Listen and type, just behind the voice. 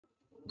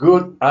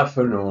Good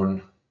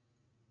afternoon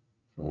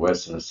from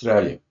Western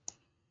Australia,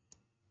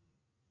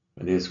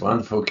 in this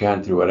wonderful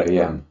country where I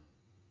am.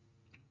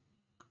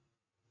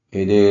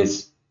 It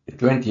is the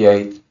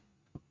 28th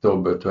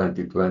October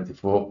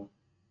 2024.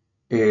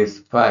 It is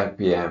 5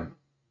 p.m.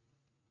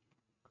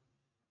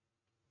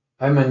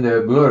 I'm in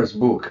the glorious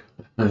book,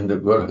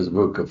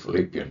 of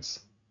Philippians.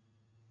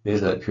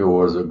 These are pure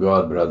words of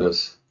God,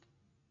 brothers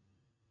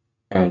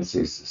and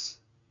sisters.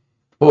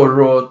 Paul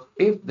wrote,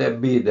 "If there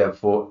be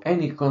therefore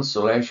any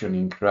consolation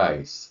in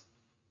Christ,"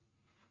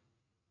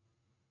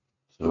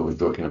 so we're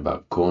talking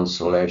about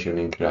consolation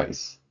in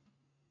Christ,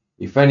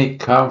 "if any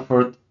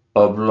comfort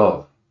of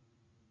love,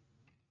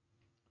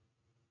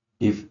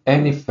 if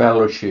any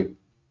fellowship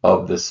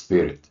of the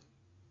Spirit,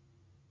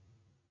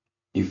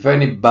 if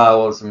any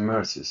bowels and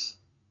mercies."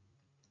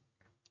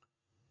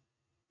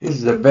 This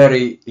is a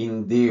very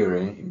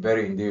endearing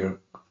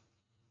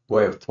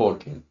way of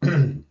talking.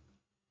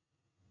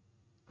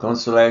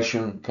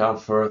 Consolation,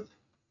 comfort,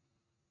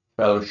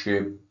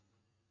 fellowship,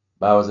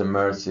 bowels and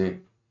mercy.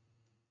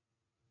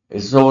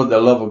 It's all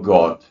the love of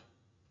God.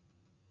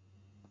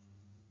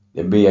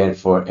 There be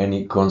for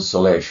any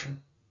consolation.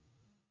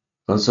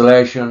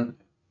 Consolation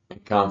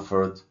and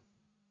comfort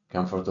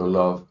of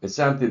love. It's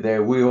something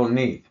that we all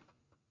need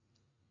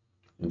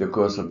in the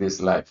course of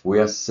this life. We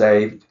are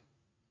saved.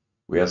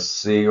 We are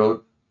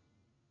sealed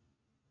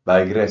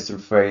by grace through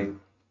faith.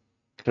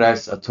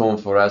 Christ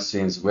atoned for our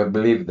sins. We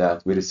believe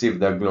that. We receive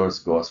that glorious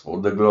gospel.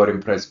 The glory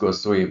and praise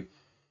goes to Him.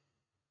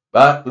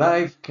 But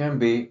life can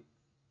be,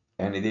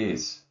 and it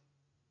is,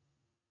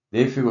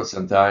 difficult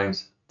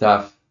sometimes,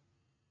 tough.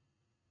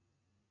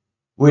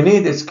 We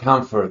need this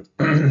comfort,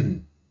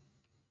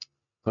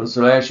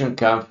 consolation,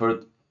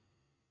 comfort,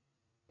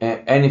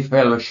 and any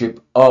fellowship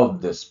of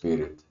the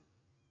Spirit.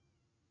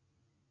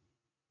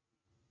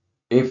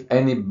 If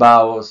any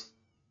bowels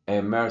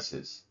and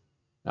mercies.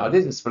 Now,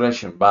 this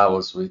expression,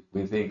 bowels, we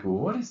think, well,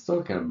 what is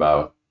talking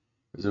about?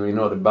 Because we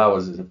know the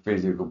bowels is a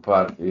physical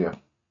part here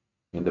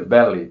in the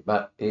belly,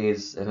 but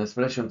is an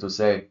expression to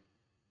say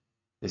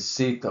the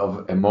seat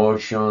of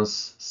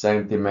emotions,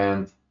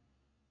 sentiment,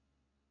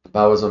 the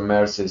bowels of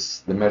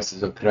mercies, the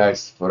mercies of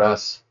Christ for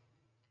us.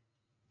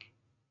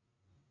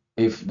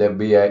 If there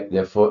be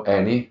therefore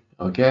any,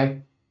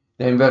 okay?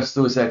 Then verse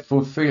 2 said,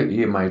 "Fulfil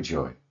ye my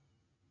joy."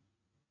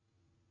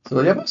 So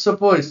the Apostle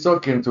Paul is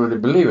talking to the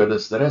believer,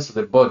 that's the rest of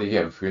the body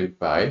here in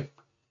Philippi.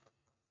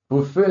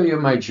 Fulfill you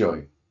my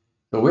joy.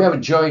 So we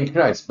have joy in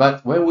Christ.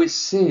 But when we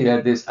see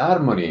that this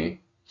harmony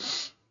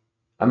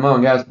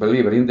among us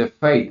believers in the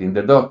faith, in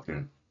the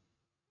doctrine,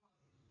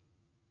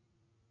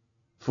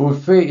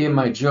 fulfill ye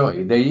my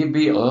joy, that ye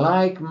be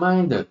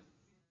like-minded.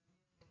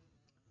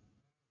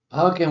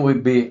 How can we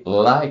be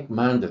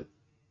like-minded?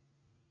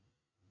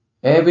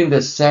 Having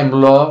the same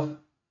love,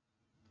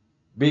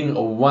 being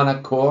of one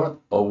accord,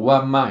 of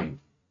one mind.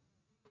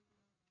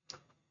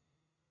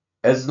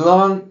 As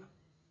long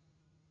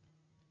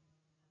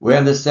we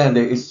understand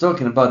that it's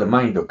talking about the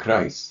mind of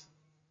Christ.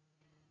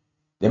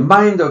 The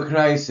mind of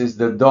Christ is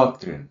the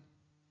doctrine.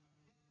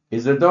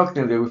 It's the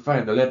doctrine that we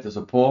find in the letters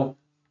of Paul,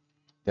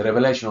 the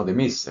revelation of the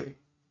mystery,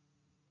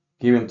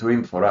 given to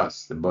him for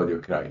us, the body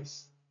of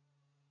Christ.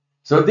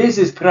 So this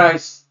is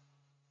Christ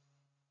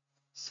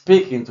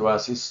speaking to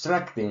us,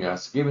 instructing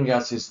us, giving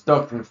us his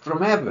doctrine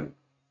from heaven.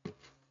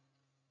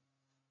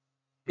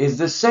 It's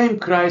the same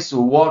Christ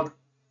who walked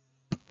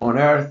on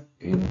earth,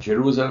 in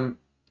Jerusalem,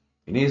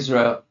 in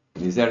Israel,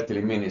 in his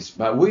earthly ministry.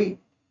 But we,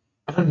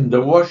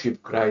 the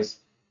worship Christ,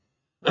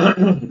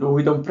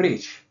 we don't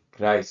preach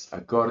Christ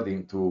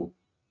according to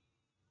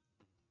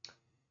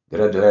the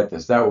red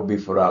letters. That would be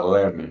for our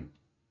learning.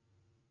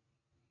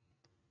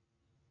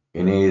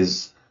 In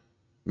his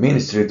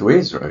ministry to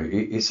Israel,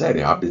 he said,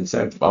 "I have been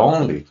sent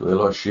only to the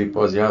lost sheep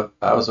of the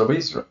house of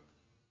Israel."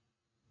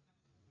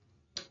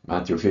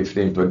 Matthew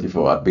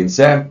 15:24. "I've been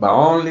sent but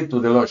only to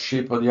the lost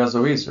sheep of the house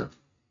of Israel."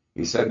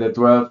 He said the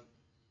 12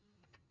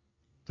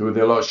 to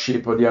the lost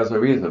sheep of the house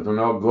of Israel. "Do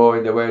not go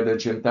in the way of the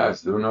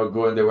Gentiles. Do not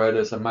go in the way of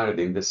the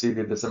Samaritans, in the city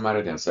of the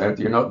Samaritans. Sent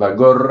you not, but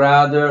go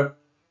rather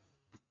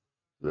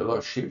to the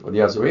lost sheep of the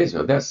house of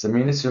Israel." That's the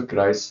ministry of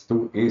Christ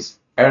to his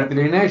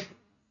earthly nation.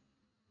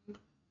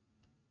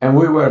 And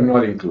we were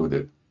not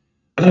included.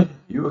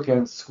 You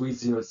can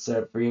squeeze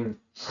yourself in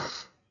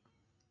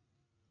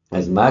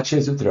as much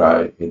as you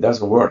try. It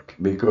doesn't work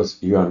because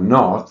you are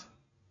not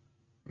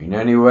in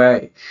any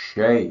way,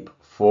 shape,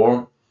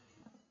 form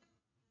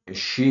a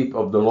sheep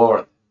of the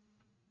Lord.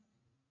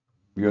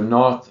 You're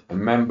not a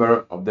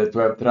member of the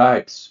 12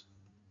 tribes.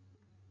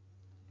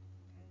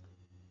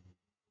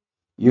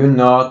 You're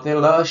not a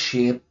lost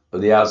sheep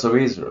of the house of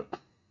Israel.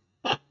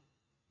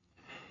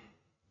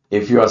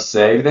 If you are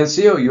saved and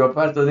sealed, you are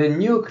part of the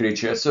new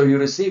creature, so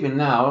you're receiving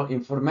now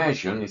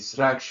information,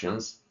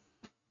 instructions,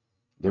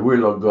 the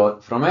will of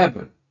God from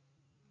heaven.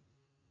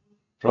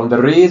 From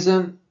the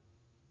risen,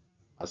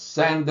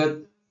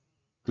 ascended,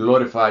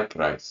 glorified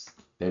Christ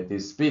that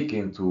is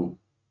speaking to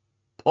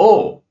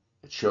Paul,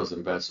 a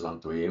chosen vessel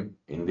unto him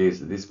in this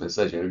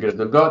dispensation, the grace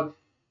of God,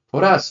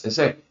 for us, and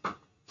say,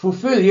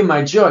 fulfill ye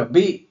my joy,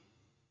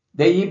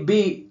 that ye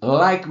be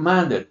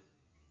like-minded.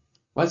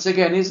 Once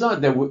again, it's not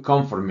that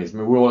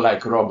conformism, we're all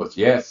like robots.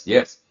 Yes,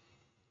 yes.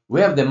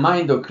 We have the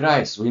mind of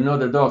Christ, we know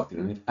the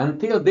doctrine.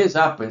 Until this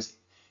happens,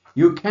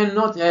 you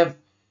cannot have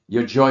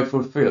your joy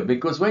fulfilled.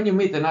 Because when you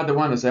meet another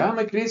one who says, I'm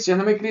a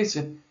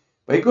Christian,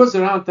 but he goes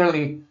around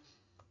telling,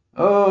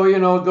 oh, you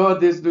know,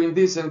 God is doing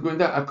this and doing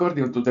that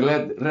according to the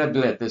red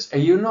letters,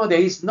 and you know that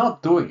he's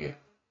not doing it.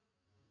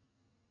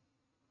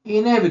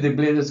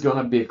 Inevitably, there's going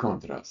to be a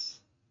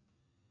contrast.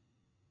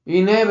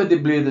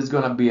 Inevitably, there's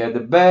going to be a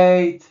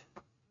debate,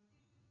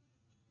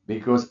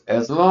 because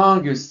as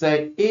long you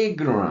stay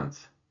ignorant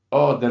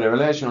of the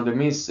revelation of the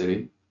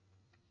mystery,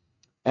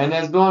 and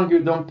as long you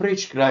don't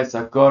preach Christ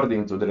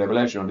according to the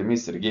revelation of the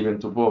mystery given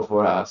to Paul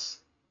for us,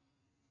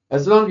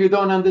 as long you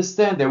don't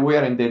understand that we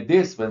are in the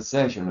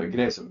dispensation of the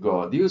grace of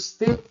God, you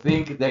still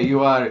think that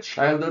you are a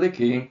child of the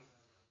King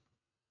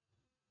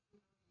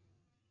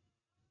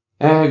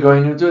and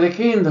going into the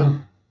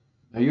kingdom.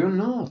 You're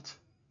not.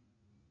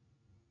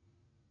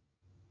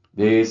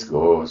 This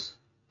goes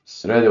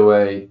straight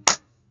away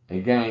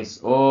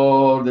against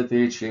all the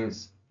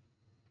teachings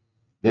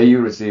that you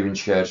receive in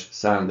church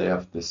Sunday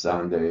after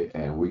Sunday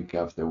and week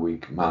after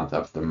week, month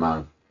after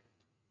month.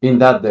 In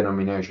that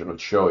denomination of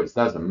choice,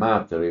 doesn't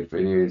matter if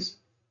it is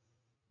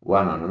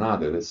one or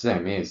another, the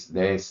same is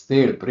they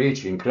still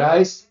preaching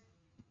Christ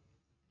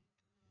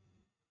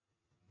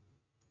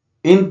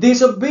in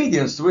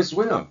disobedience to his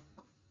will,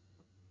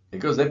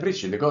 because they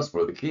preach the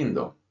gospel of the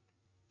kingdom.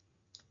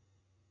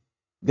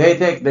 They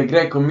take the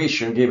Great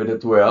Commission given to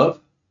 12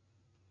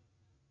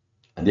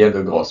 at the end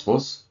of the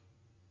Gospels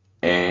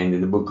and in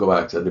the book of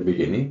Acts at the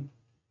beginning,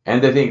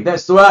 and they think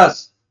that's to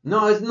us.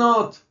 No, it's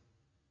not.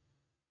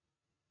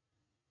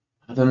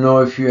 I don't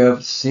know if you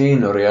have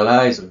seen or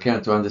realized or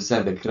come to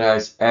understand that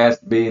Christ has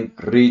been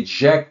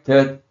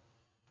rejected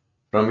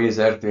from his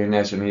earthly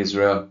nation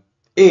Israel,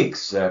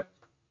 except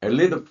a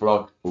little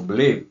flock who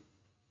believe.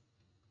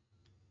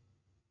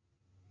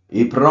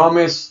 He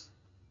promised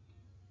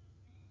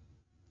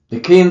the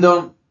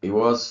kingdom. He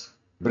was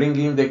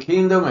bringing the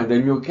kingdom and the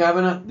new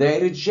covenant.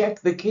 They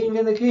reject the king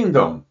and the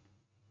kingdom.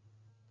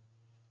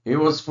 He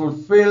was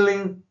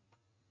fulfilling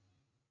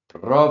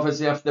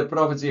prophecy after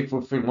prophecy. He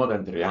fulfilled more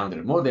than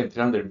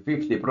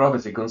 350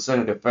 prophecy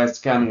concerning the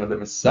first coming of the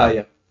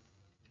Messiah,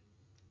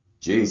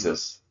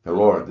 Jesus, the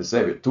Lord, the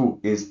Savior, to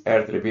his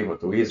earthly people,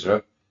 to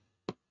Israel.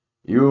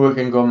 You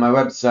can go on my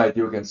website,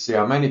 you can see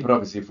how many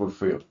prophecy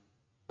fulfilled.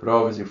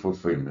 Prophecy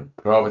fulfillment.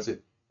 Prophecy,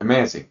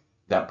 amazing.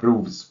 That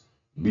proves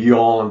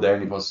beyond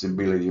any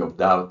possibility of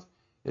doubt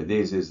that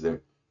this is the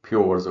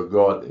pure words of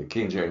God. The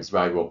King James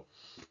Bible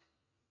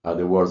are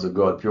the words of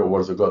God, pure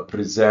words of God,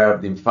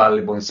 preserved,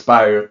 infallible,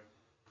 inspired,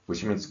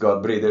 which means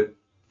God breathed.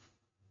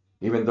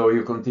 Even though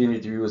you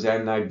continue to use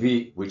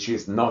NIV, which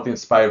is not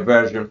inspired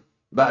version,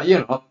 but you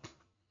know,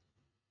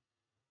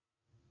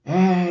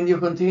 and you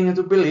continue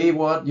to believe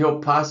what your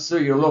pastor,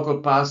 your local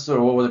pastor,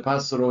 or the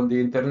pastor on the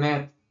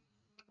internet,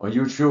 on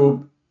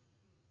YouTube,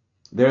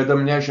 their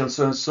domination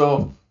so and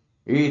so,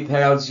 he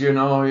tells you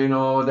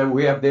know that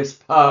we have this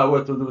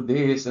power to do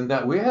this and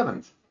that. We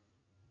haven't.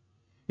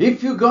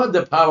 If you got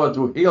the power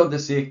to heal the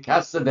sick,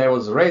 cast the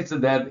devils, raise the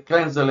dead,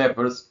 cleanse the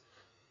lepers,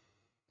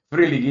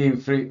 freely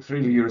give,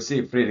 freely you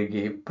receive, freely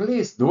give,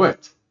 please do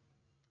it.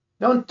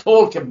 Don't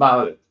talk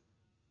about it.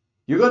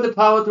 You got the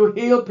power to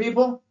heal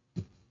people?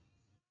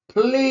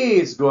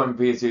 Please go and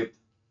visit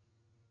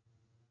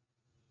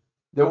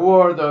the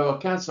ward or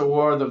cancer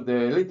ward of the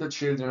little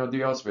children of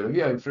the hospital.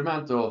 Here in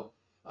Fremantle,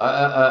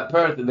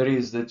 Perth, there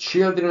is the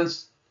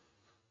children's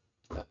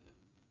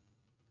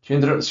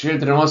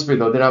children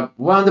hospital. There are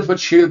wonderful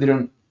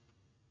children,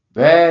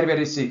 very,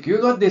 very sick. You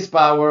got this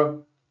power.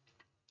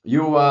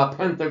 You are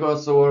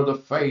Pentecostal word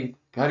of faith,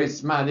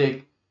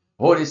 charismatic,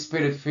 Holy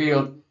Spirit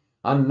filled,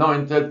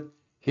 anointed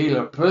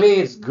healer.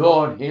 Please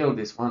go and heal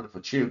these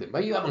wonderful children.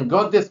 But you haven't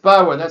got this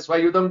power. That's why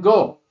you don't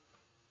go.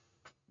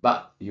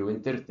 But you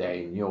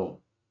entertain your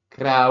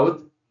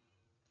crowd,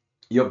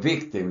 your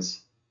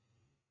victims,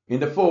 in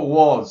the four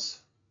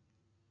walls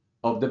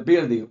of the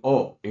building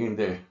or in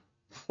the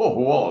four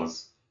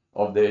walls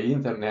of the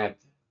internet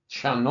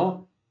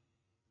channel,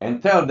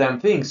 and tell them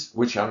things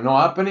which are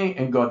not happening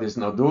and God is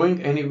not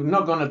doing, and He's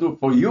not going to do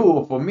for you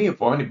or for me or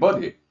for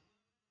anybody.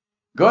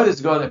 God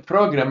has got a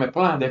program, a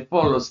plan that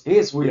follows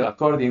His will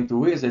according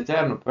to His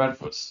eternal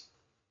purpose.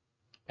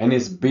 And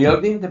He's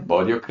building the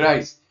body of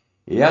Christ.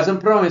 He hasn't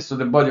promised to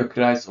the body of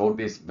Christ all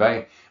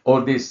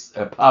these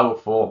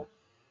powerful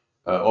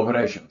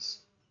operations.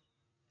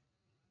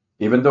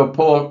 Even though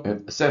Paul,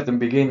 at a certain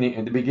beginning,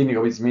 in the beginning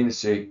of his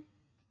ministry,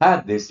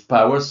 had these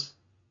powers,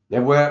 they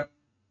were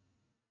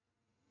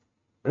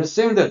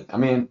rescinded. I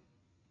mean,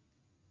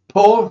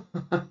 Paul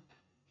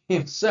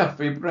himself,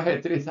 he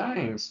prayed 3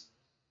 times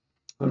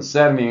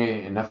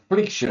concerning an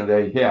affliction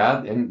that he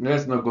had, and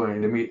let's not go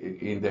in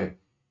the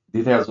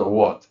details of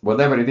what.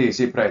 Whatever it is,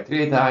 he prayed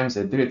 3 times,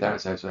 and 3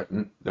 times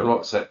the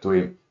Lord said to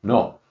him,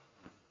 no,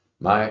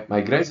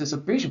 my grace is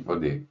sufficient for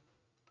thee.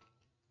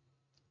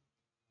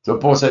 So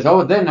Paul says,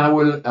 oh, then I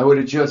will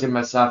rejoice in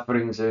my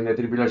sufferings and the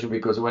tribulation,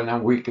 because when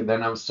I'm weak,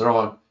 then I'm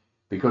strong,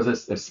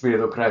 because the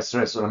Spirit of Christ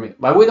rests on me.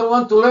 But we don't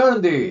want to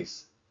learn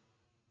this.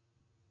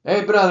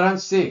 Hey, brother, I'm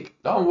sick.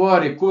 Don't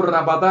worry.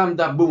 Kurra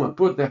badanda, boom.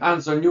 Put the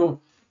hands on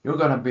you. You're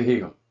going to be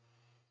healed.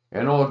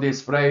 And all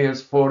these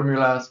prayers,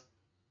 formulas,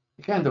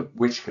 a kind of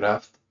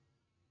witchcraft.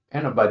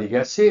 And nobody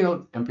gets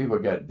healed, and people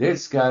get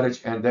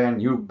discouraged, and then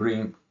you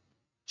bring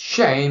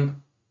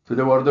shame to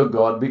the word of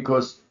God,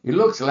 because it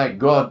looks like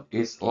God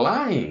is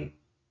lying.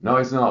 No,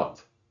 it's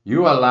not.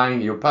 You are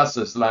lying, your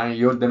pastor is lying,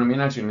 your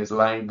denomination is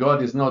lying.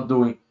 God is not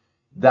doing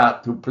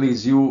that to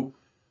please you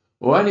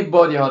or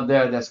anybody out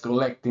there that's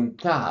collecting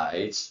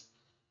tithes.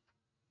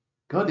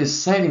 God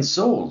is saving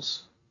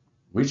souls,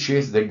 which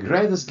is the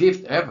greatest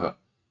gift ever.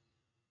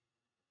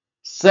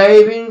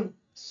 Saving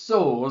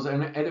souls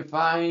and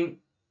edifying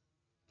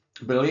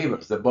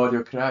believers, the body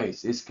of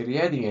Christ, is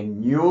creating a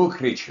new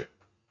creature.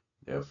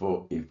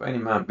 Therefore, if any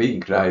man be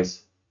in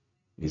Christ,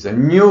 is a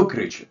new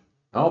creature,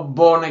 not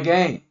born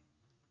again.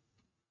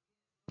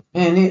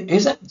 And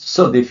is that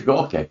so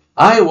difficult? Okay,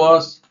 I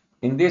was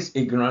in this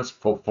ignorance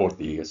for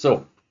 40 years,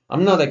 so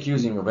I'm not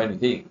accusing of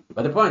anything.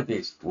 But the point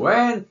is,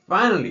 when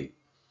finally,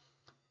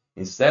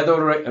 instead of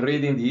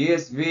reading the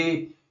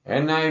ESV,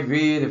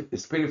 NIV, the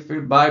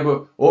Spirit-filled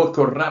Bible, all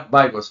corrupt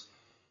Bibles,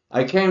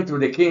 I came to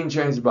the King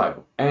James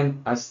Bible,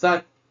 and I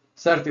started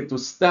to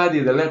study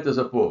the letters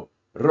of Paul,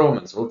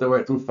 Romans, all the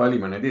way to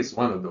Philemon, and this is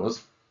one of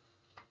those.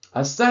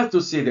 I started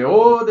to see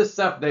all the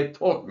stuff they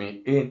taught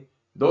me in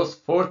those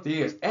 40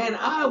 years, and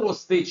I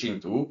was teaching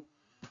too.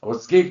 I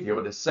was guilty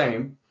of the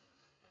same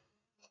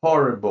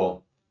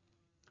horrible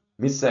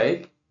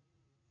mistake.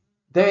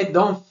 They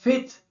don't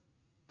fit.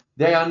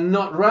 They are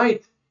not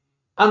right.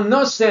 I'm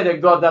not saying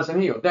that God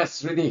doesn't heal.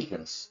 That's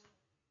ridiculous.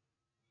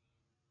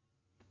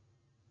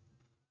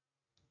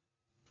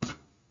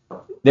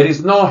 There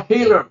is no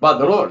healer but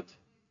the Lord.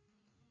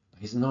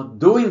 He's not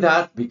doing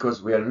that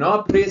because we are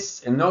no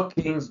priests and no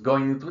kings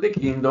going into the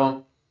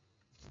kingdom.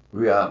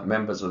 We are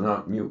members of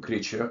a new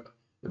creature,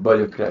 the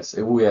body of Christ.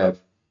 And we have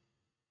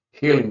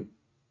healing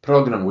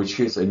program, which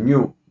is a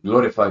new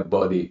glorified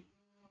body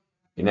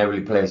in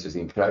heavenly places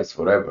in Christ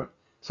forever.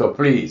 So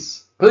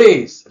please,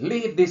 please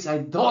leave this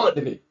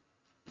idolatry.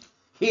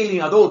 Healing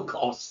at all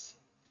costs.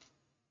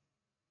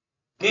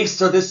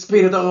 Gifts of the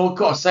Spirit at all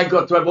costs. I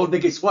got to have all the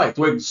gifts. Why?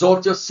 To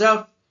exalt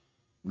yourself?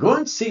 Go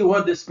and see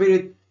what the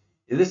Spirit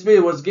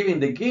was giving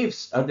the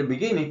gifts at the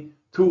beginning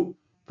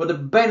for the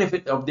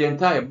benefit of the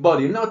entire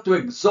body, not to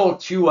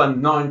exalt you,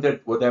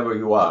 anointed, whatever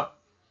you are.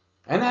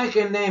 And I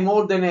can name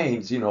all the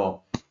names, you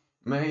know.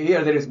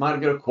 Here there is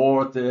Margaret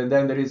Court, and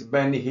then there is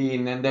Benny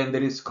Hinn, and then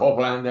there is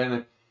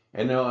Copeland,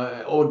 and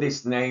all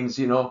these names,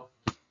 you know,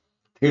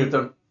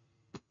 Hilton.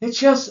 It's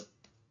just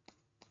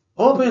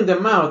open the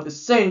mouth,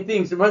 saying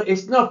things, but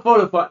it's not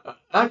followed by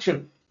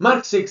action.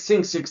 Mark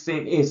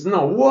 16:16 is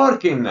not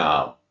working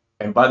now.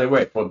 And by the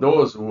way, for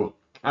those who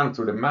come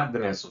to the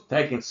madness of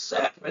taking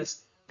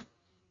serpents,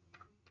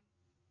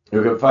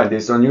 you can find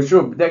this on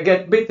YouTube, they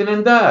get bitten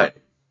and die.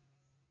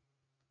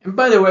 And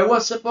by the way,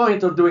 what's the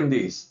point of doing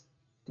this?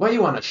 Why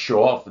you want to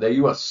show off that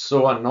you are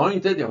so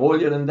anointed,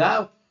 holier than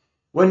thou,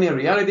 when in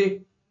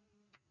reality,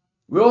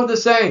 we're all the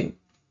same.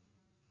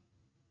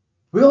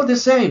 We're all the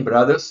same,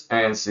 brothers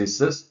and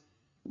sisters.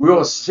 We're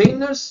all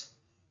sinners,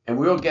 and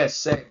we all get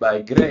saved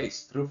by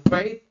grace through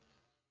faith.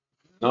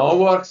 No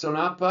works on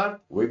our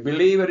part. We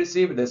believe and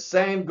receive the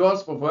same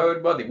gospel for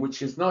everybody,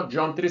 which is not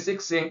John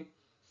 3:16,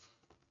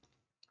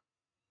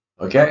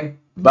 okay,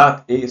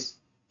 but is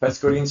 1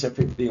 Corinthians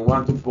 15,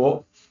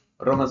 1-4,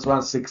 Romans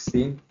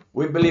 1:16.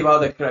 We believe how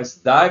that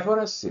Christ died for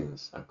our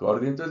sins,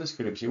 according to the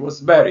scripture. He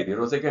was buried. He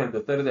rose again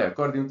the third day,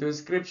 according to the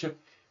scripture.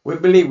 We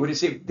believe, we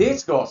receive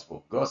this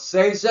gospel. God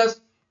saves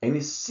us, and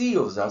He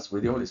seals us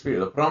with the Holy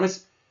Spirit of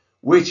promise,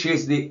 which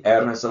is the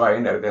earnest of our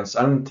inheritance,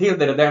 until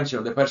the redemption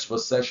of the first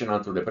possession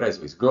unto the praise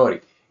of His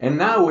glory. And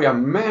now we are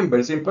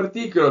members, in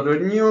particular, of the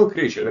new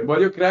creature, the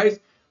body of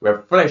Christ. We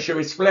are flesh of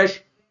His flesh,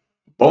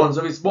 bones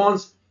of His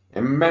bones,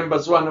 and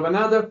members one of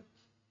another.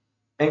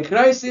 And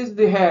Christ is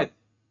the head,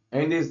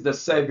 and is the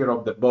Savior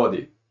of the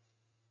body.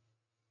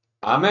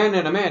 Amen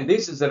and amen.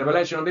 This is the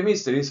revelation of the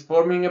mystery. It's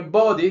forming a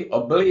body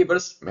of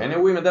believers, men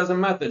and women, doesn't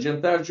matter,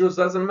 Gentile, Jews,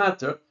 doesn't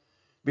matter,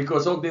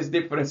 because all these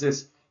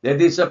differences, they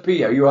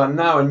disappear. You are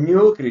now a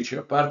new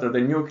creature, part of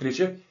the new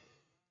creature,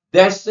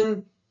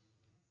 destined,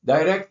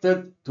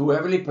 directed to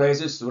heavenly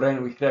places to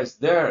reign with Christ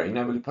there in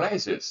heavenly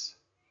places.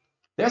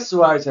 That's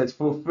why it says,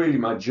 fulfill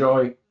my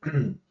joy,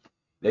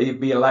 that you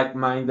be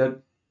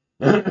like-minded,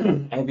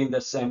 having the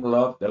same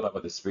love, the love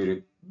of the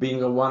Spirit,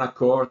 being of one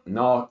accord,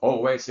 not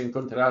always in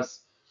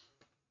contrast,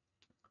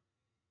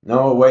 not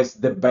always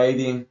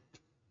debating.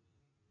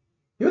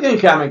 You can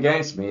come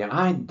against me,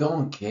 I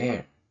don't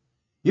care.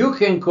 You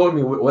can call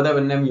me whatever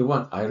name you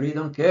want, I really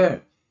don't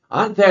care.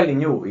 I'm telling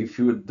you, if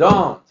you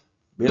don't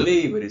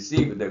believe,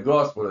 receive the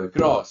gospel of the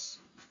cross,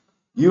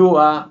 you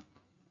are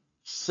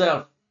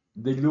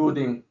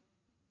self-deluding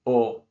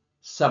or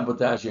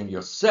sabotaging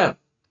yourself,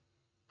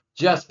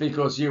 just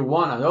because you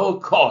want at all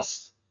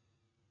costs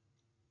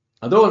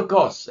at all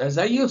costs, as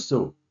I used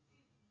to.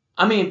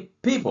 I mean,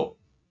 people,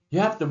 you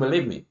have to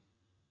believe me.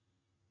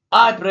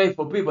 I pray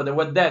for people that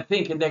were dead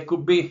thinking they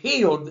could be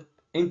healed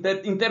in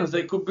terms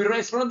they could be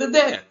raised from the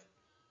dead.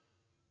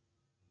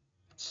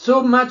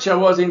 So much I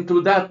was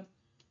into that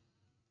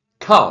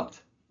cult.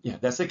 Yeah,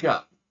 that's a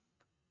cult.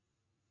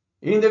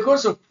 In the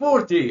course of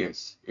 40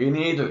 years in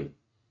Italy,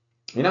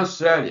 in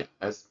Australia,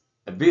 as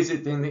a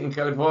visit in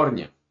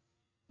California,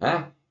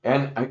 and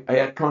I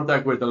had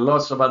contact with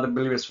lots of other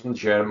believers from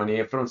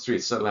Germany, from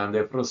Switzerland,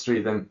 from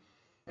Sweden,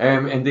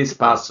 and these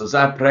pastors.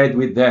 I prayed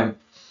with them.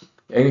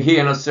 And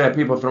here in Australia,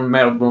 people from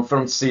Melbourne,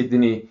 from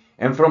Sydney,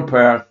 and from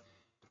Perth.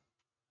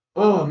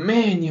 Oh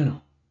man, you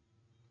know,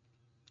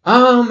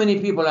 how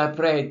many people I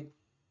prayed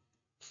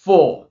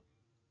for,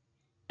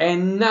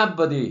 and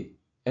nobody,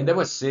 and they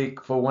were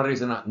sick for one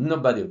reason or another,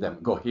 nobody of them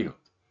got healed.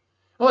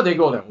 Oh, they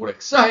go there all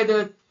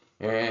excited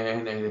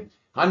and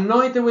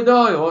anointed with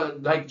oil,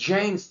 like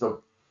James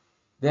thought.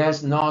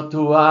 There's not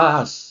to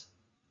us.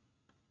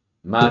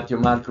 Matthew,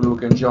 Mark,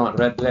 Luke, and John,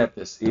 red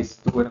letters, is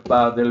talking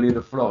about the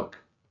little flock,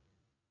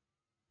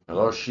 the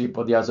lost sheep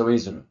of the house of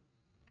Israel.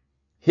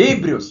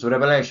 Hebrews to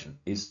Revelation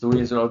is to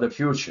Israel of the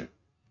future.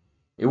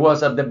 It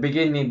was at the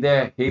beginning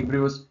there,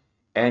 Hebrews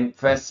and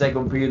 1st,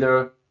 2nd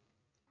Peter,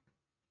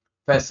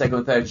 1st,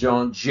 2nd, 3rd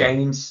John,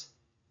 James,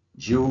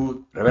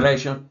 Jude,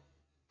 Revelation.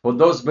 For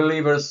those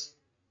believers,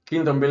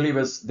 kingdom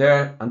believers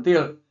there,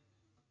 until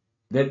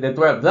the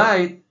 12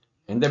 died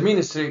and the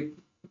ministry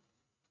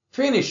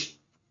finished.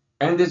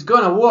 And it's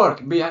going to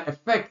work, be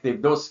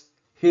effective, those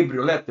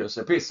Hebrew letters,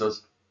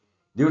 epistles,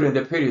 during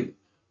the period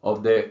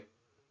of the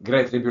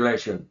Great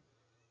Tribulation,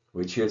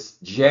 which is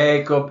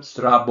Jacob's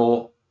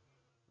trouble,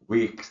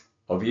 weeks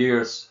of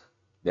years,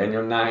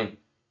 Daniel 9.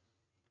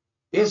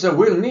 Israel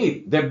will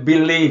need the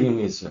believing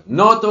Israel,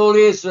 not all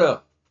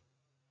Israel.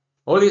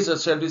 All Israel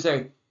shall be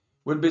saved,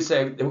 will be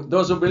saved.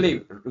 Those who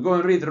believe. Go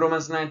and read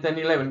Romans 9, 10,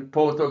 11.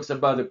 Paul talks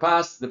about the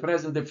past, the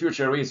present, the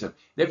future of Israel.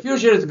 The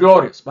future is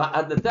glorious, but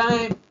at the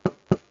time,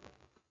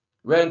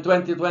 we're in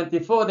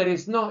 2024, there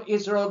is no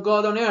Israel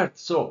God on earth.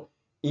 So,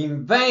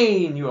 in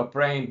vain you are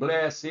praying,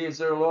 bless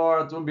Israel,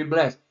 Lord, to be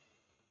blessed.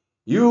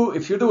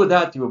 If you do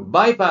that, you're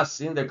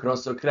bypassing the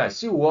cross of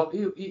Christ.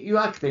 You're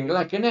acting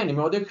like an enemy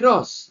of the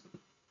cross.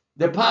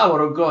 The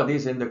power of God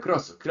is in the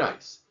cross of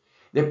Christ.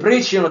 The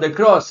preaching of the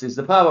cross is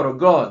the power of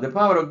God. The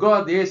power of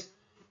God is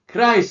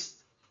Christ.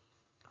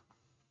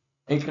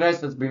 And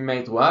Christ has been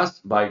made to us,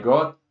 by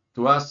God,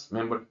 to us,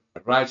 remember,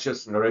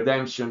 righteousness,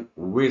 redemption,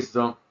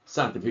 wisdom,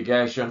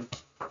 sanctification.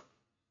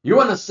 You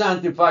want to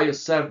sanctify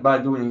yourself by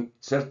doing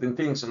certain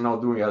things and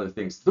not doing other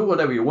things. Do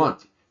whatever you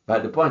want.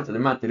 But the point of the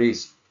matter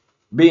is,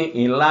 being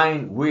in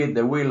line with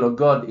the will of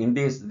God in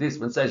this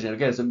dispensation.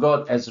 Okay, so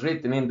God has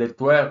written in the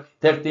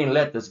 13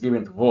 letters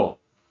given to Paul.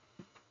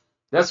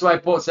 That's why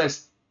Paul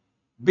says,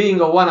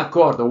 being of one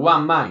accord, of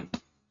one mind.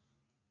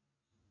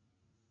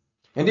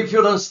 And if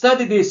you don't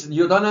study this,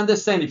 you don't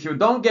understand. If you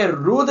don't get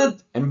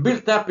rooted and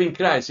built up in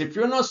Christ, if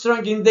you're not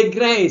strong in the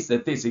grace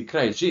that is in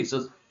Christ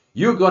Jesus,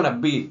 you're going to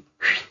be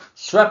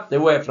swept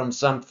away from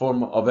some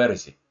form of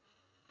heresy.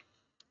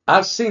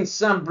 I've seen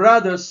some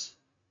brothers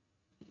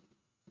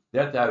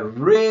that are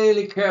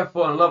really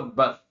careful and love,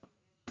 but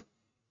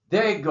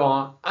they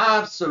gone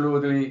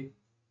absolutely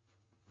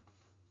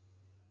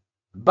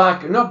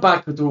back, not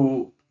back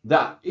to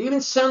that, even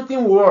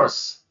something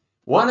worse.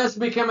 One has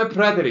become a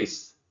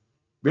preterist,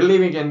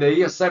 believing in the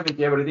year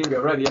 70 everything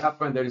already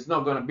happened, there is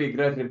not going to be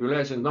great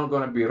tribulation, not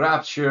going to be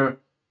rapture.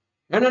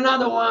 And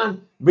another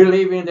one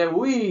believing that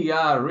we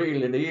are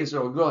really the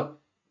Israel of God.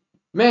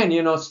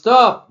 Man,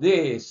 stop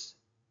this.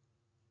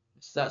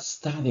 Start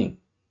studying.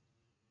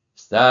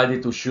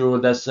 Study to show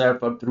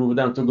thyself approved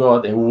unto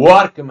God, a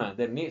workman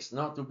that needs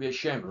not to be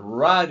ashamed,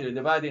 rightly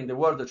dividing the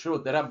word of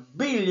truth. There are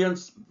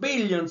billions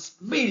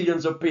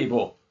of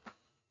people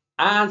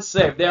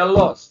unsaved. They are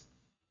lost.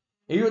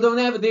 And you don't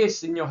have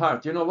this in your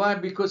heart. You know why?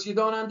 Because you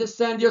don't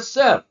understand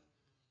yourself.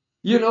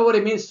 You know what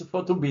it means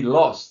to be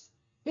lost.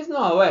 It's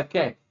not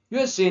okay.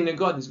 You're sinning,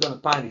 God is going to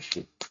punish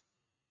you.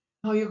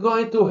 No, you're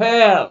going to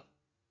hell.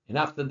 And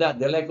after that,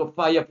 the lake of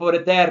fire for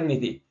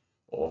eternity.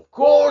 Of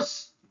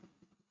course,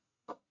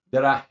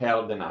 there are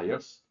hell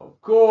deniers.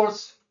 Of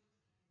course,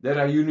 there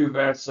are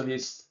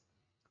universalists.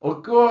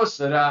 Of course,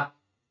 there are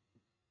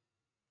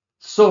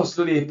soul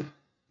sleep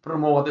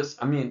promoters.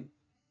 I mean,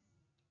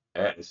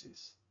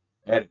 heresies,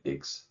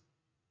 heretics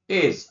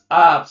is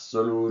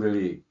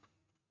absolutely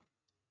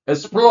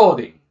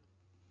exploding.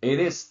 It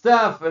is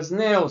tough as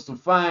nails to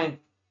find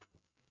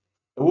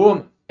a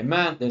woman, a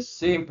man that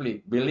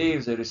simply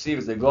believes and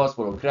receives the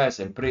gospel of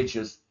Christ and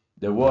preaches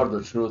the word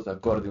of truth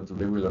according to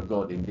the will of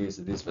God in this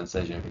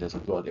dispensation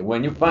of God. And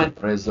when you find,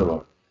 praise the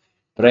Lord.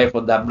 Pray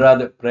for that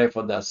brother, pray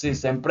for that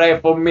sister, and pray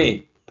for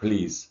me,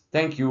 please.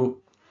 Thank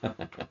you.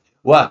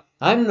 What?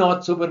 I'm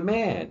not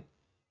Superman.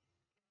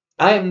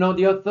 I am not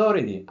the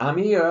authority. I'm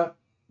here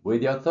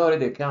with the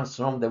authority that comes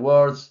from the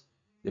words,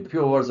 the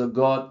pure words of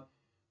God,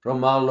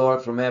 from our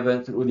Lord, from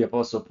heaven, through the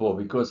Apostle Paul.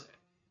 Because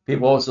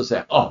people also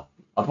say, oh,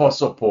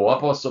 Apostle Paul,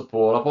 Apostle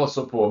Paul,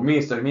 Apostle Paul,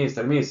 Mister,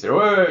 Mister, Mister.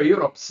 Oh,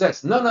 you're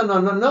obsessed. No, no, no,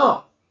 no,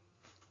 no.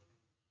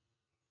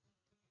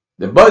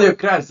 The body of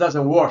Christ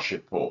doesn't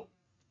worship Paul.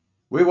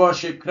 We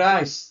worship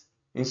Christ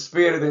in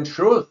spirit and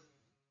truth.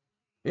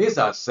 He's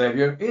our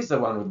Savior. He's the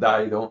one who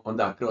died on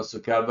that cross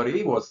of Calvary.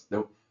 He was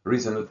the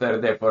reason the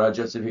third day for our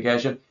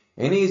justification.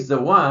 And he's the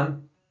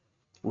one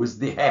who is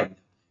the head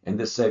and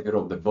the Savior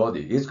of the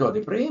body. He's got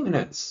the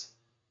preeminence.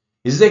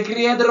 He's the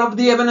creator of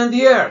the heaven and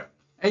the earth.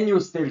 And you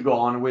still go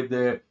on with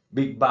the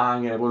Big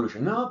Bang and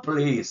evolution. No,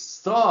 please,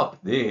 stop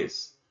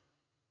this.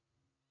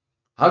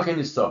 How can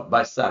you stop?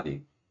 By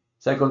studying.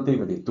 2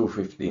 Timothy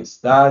 2:15.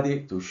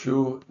 Study to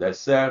show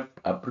thyself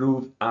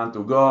approved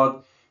unto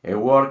God, a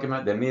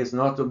workman that needs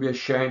not to be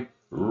ashamed,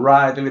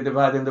 rightly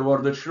dividing the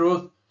word of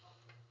truth.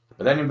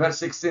 But then in verse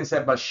 16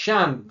 said, but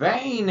shun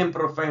vain and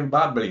profane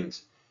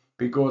babblings,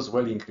 because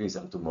will increase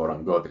unto more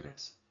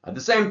ungodliness. At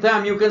the same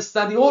time, you can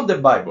study all the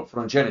Bible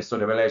from Genesis to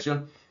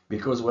Revelation,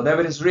 because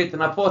whatever is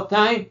written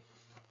aforetime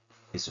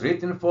is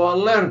written for our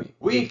learning.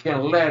 We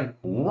can learn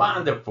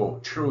wonderful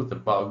truth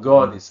about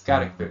God, His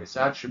character, His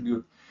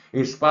attribute,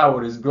 His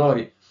power, His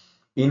glory.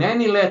 In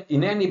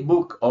any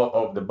book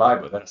of the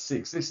Bible, there are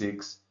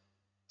 66,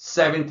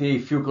 70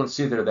 if you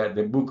consider that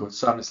the book of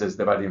Psalms is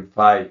divided in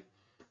 5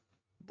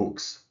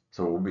 books.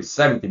 So it will be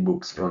 70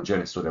 books from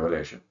Genesis to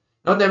Revelation.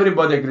 Not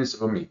everybody agrees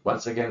with me.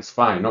 Once again, it's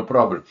fine, no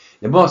problem.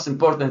 The most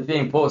important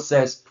thing, Paul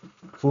says,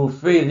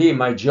 fulfill ye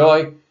my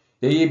joy,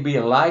 that ye be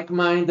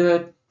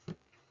like-minded.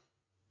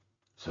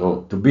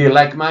 So to be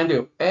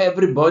like-minded,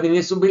 everybody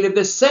needs to believe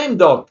the same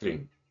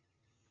doctrine.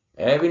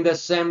 Having the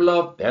same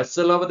love, that's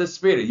the love of the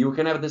Spirit. You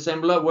can have the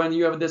same love when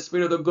you have the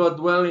Spirit of God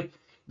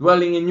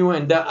dwelling in you,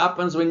 and that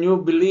happens when you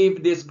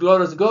believe this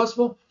glorious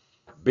gospel,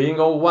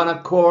 being on one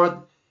accord,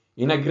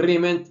 in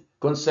agreement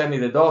concerning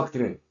the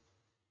doctrine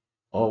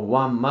of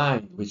one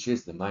mind, which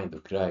is the mind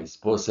of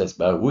Christ. Paul says,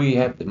 but we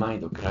have the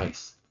mind of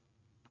Christ.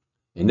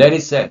 And then he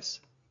says,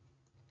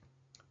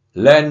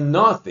 let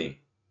nothing,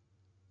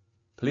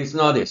 please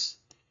notice,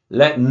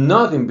 let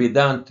nothing be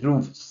done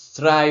through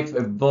strife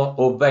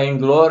or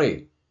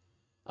vainglory.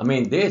 I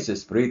mean, this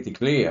is pretty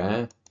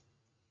clear,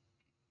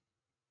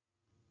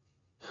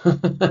 you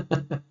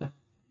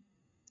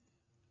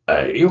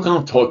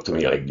can't talk to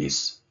me like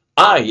this.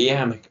 I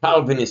am a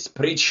Calvinist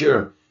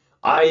preacher.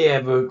 I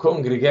have a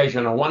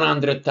congregation of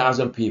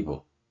 100,000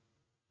 people.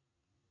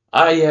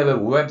 I have a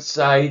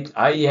website.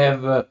 I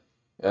have, a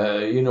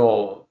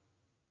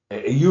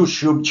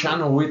YouTube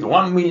channel with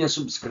 1 million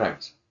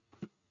subscribers.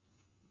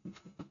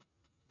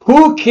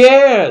 Who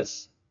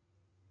cares?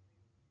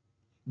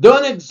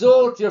 Don't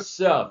exalt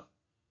yourself.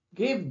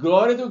 Give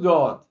glory to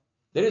God.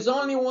 There is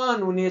only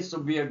one who needs to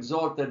be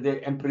exalted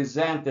and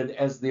presented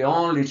as the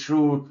only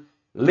true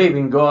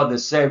living God, the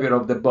Savior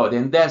of the body,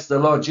 and that's the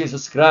Lord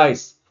Jesus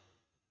Christ.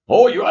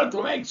 Oh, you have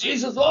to make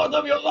Jesus Lord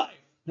of your life.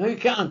 No, you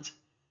can't.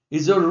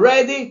 He's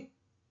already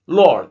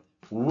Lord,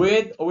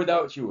 with or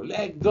without you.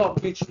 Let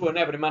God be true and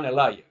every man a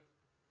liar.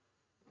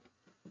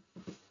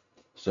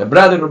 So,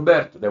 Brother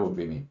Roberto, that would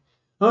be me.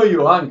 Oh,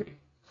 you hungry?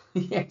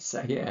 Yes,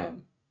 I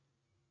am.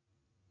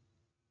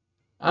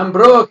 I'm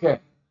broken,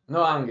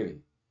 no hungry.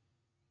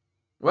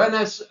 When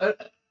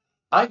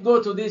I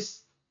go to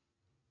these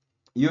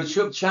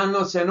YouTube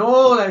channels and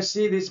all I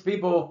see these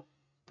people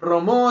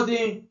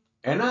promoting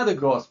another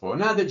gospel,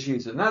 another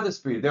Jesus, another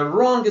spirit, the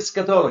wrong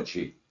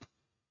eschatology,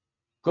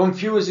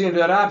 confusing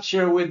the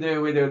rapture with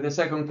the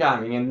second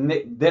coming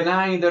and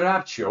denying the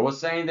rapture or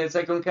saying the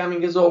second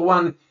coming is all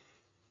one.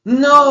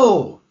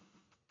 No!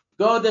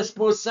 God has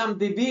put some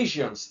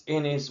divisions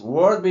in His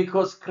word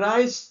because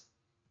Christ,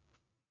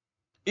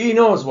 He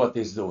knows what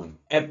He's doing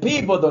and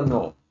people don't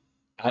know.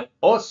 And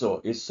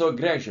also, He's so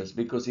gracious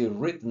because He's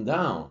written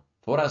down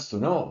for us to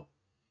know.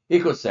 He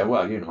could say,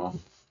 well, you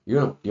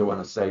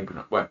want to stay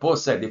ignorant. Well, Paul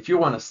said, if you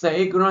want to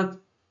stay ignorant,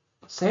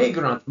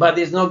 but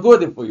it's not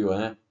good for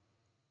you.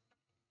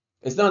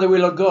 It's not the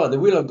will of God. The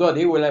will of God,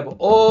 He will have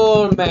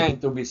all men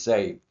to be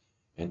saved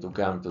and to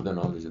come to the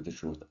knowledge of the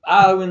truth.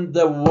 How in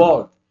the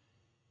world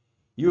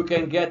you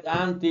can get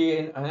auntie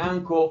and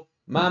uncle,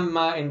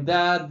 mama and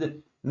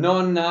dad,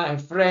 nonna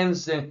and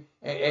friends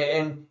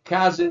and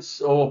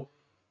cousins or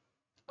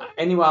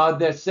anyone out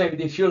there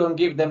saved if you don't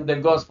give them the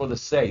gospel that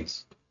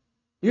saves?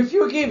 If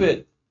you give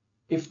it,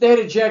 if they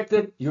reject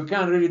it, you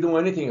can't really do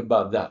anything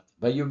about that.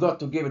 But you got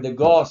to give it the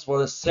gospel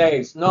that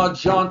saves, not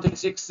John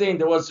 3:16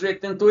 that was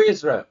written to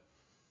Israel.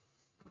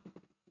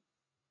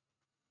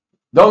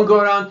 Don't go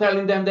around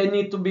telling them they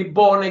need to be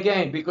born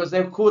again because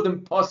they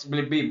couldn't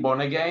possibly be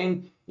born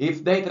again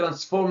if they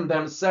transform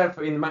themselves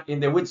in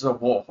the wisdom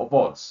of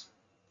Oz.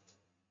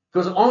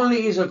 Because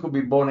only Israel could be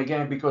born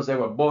again because they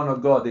were born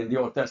of God in the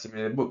Old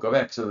Testament, in the book of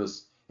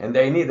Exodus, and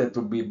they needed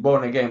to be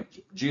born again.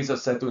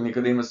 Jesus said to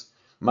Nicodemus,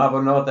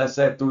 Mavonot, I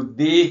said to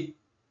thee,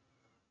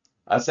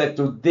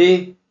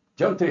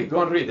 John 3,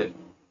 go and read it.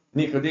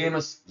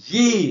 Nicodemus,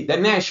 ye, the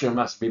nation,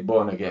 must be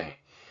born again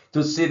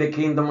to see the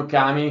kingdom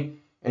coming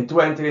and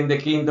to enter in the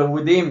kingdom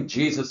with Him,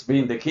 Jesus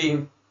being the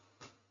King.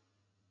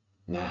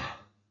 Nah.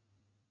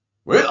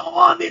 We don't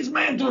want this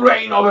man to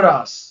reign over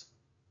us.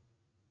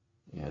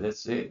 Yeah,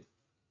 that's it.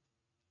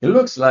 It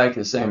looks like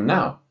the same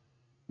now.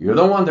 You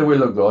don't want the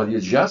will of God.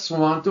 You just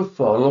want to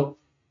follow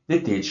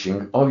the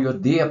teaching of your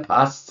dear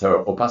pastor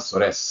or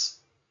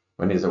pastoress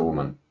when it's a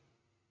woman.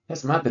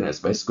 That's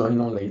madness, but it's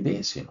going on like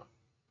this, you know.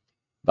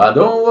 But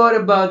don't worry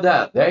about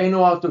that. They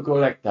know how to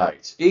collect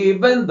tithes.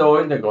 Even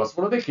though in the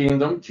gospel of the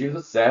kingdom,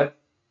 Jesus said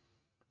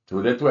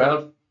to the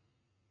 12,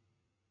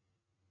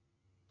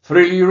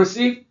 freely you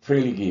receive,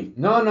 freely give.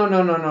 No, no,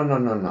 no, no, no, no,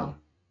 no, no.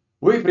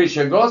 We preach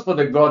a gospel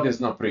that God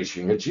is not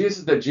preaching, a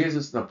Jesus that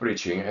Jesus is not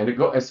preaching, and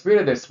a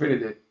spirit that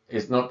spirit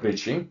is not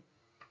preaching.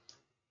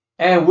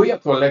 And we are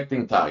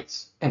collecting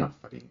tithes and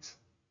offerings.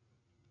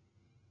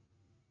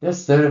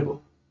 That's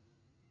terrible.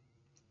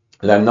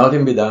 Let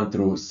nothing be done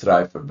through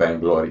strife or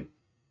vainglory,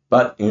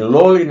 but in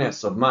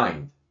lowliness of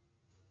mind.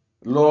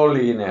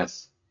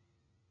 Lowliness.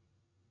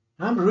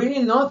 I'm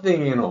really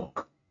nothing, you know.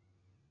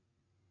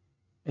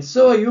 And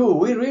so are you.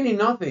 We're really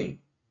nothing.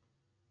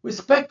 We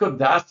speck of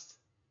dust,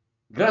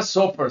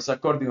 grasshoppers,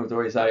 according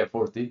to Isaiah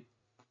 40.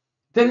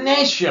 The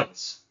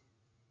nations.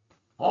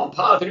 Oh,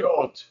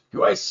 patriot,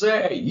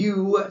 USA,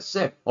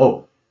 USA.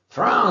 Oh,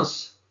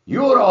 France,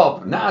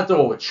 Europe,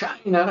 NATO,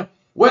 China.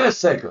 Wait a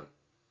second.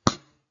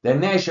 The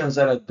nations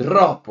are a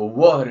drop of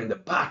water in the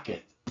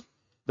bucket.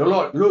 The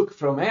Lord looked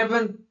from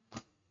heaven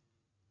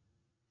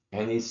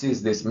and he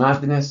sees this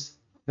madness.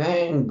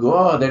 Thank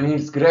God, and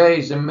His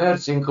grace and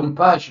mercy and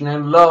compassion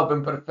and love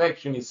and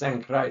perfection He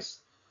sent Christ.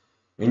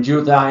 In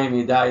due time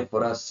He died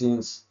for our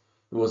sins.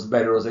 He was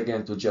buried, rose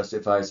again to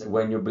justify us.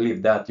 When you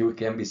believe that, you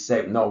can be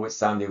saved,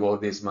 notwithstanding all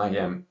this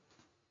mayhem.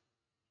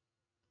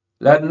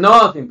 Let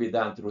nothing be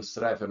done through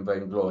strife and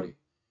vainglory,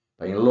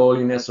 but in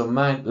lowliness of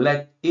mind,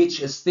 let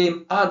each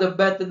esteem other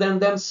better than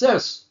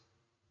themselves.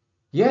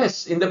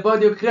 Yes, in the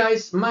body of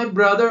Christ, my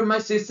brother, my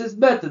sister is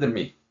better than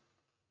me.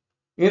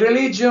 In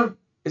religion,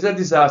 it's a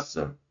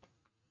disaster.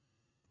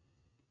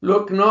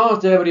 Look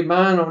not every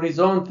man on his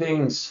own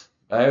things,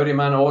 but every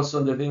man also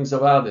on the things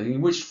of others.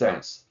 In which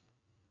sense?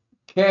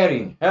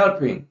 Caring,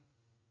 helping.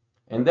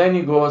 And then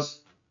he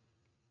goes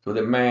to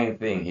the main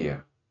thing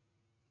here.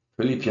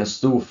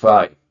 Philippians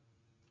 2:5.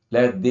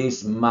 Let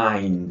this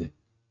mind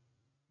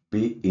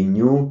be in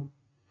you,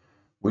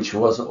 which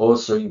was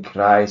also in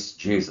Christ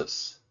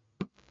Jesus,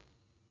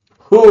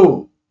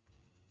 who,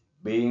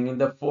 being in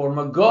the form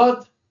of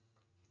God,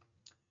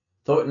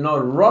 thought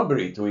not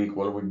robbery to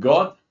equal with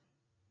God,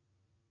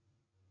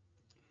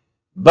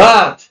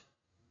 but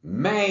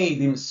made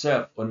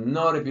himself of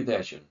no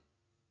reputation,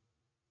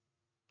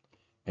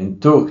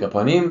 and took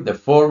upon him the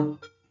form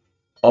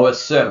of a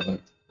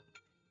servant,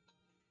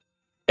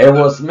 and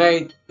was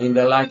made in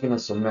the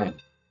likeness of man.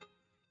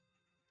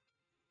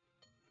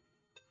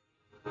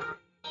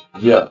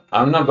 Yeah,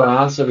 I'm not going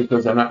to answer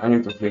because I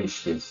need to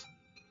finish this.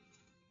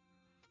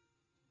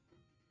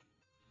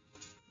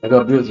 I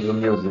got beautiful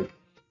music.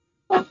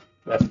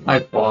 That's my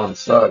phone,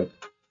 sorry.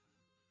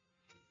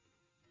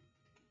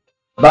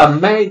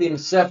 But made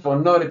himself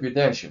of no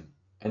reputation,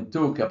 and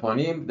took upon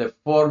him the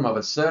form of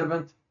a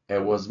servant,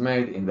 and was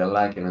made in the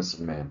likeness of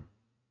man.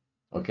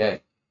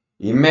 Okay?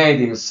 He made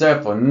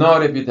himself of no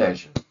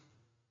reputation,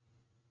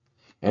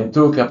 and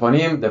took upon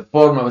him the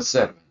form of a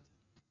servant.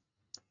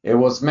 It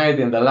was made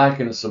in the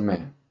likeness of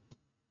man.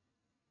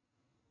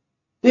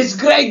 This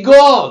great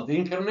God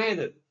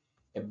incarnated,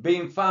 and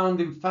being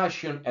found in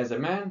fashion as a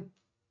man,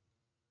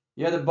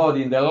 he had a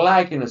body in the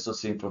likeness of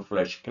sinful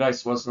flesh.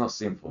 Christ was not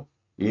sinful.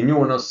 He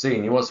knew no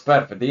sin. He was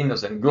perfect,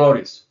 innocent,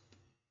 glorious.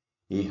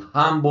 He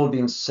humbled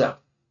himself.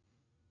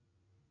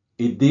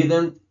 He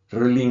didn't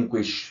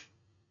relinquish.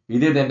 He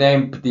didn't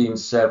empty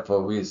himself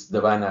of his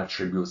divine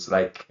attributes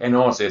like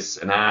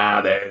kenosis and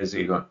there's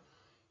ego.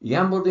 He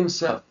humbled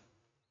himself.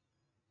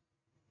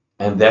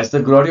 And that's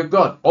the glory of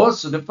God.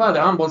 Also, the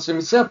Father humbles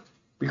himself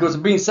because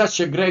being such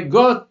a great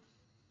God,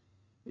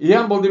 he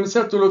humbled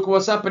himself to look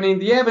what's happening in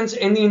the heavens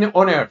and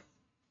on earth.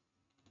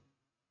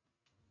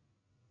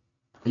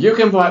 You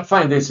can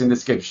find this in the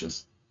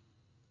scriptures.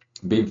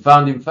 Being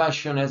found in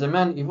fashion as a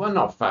man, he was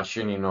not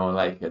fashion,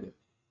 like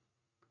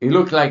he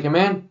looked like a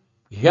man.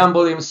 He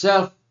humbled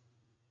himself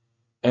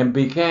and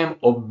became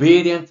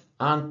obedient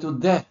unto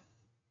death,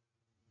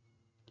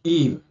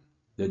 even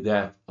the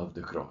death of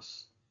the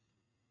cross.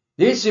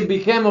 This he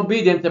became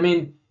obedient.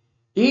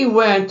 He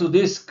went to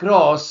this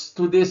cross,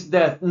 to this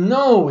death,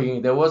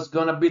 knowing that was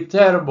going to be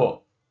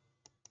terrible.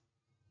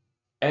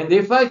 And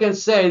if I can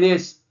say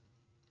this,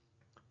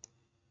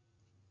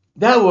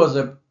 that was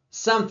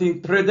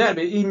something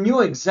predetermined. He knew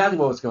exactly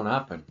what was going to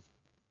happen.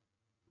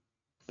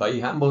 But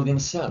he humbled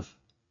himself.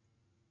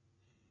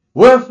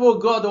 Wherefore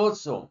God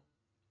also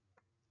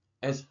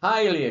has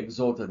highly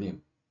exalted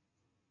him,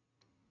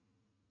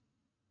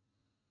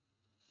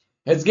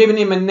 has given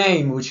him a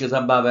name which is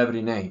above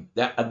every name,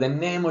 that at the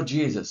name of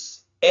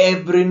Jesus,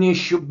 every knee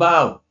should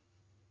bow.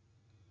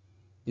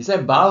 He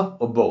said bow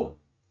or bow?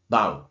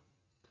 Bow.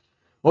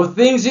 Of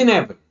things in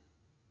heaven,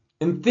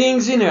 and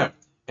things in earth,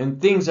 and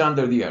things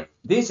under the earth.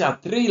 These are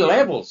three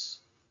levels.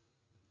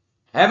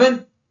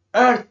 Heaven,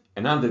 earth,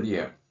 and under the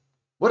earth.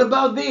 What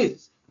about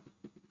this?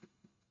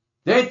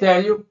 They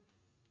tell you,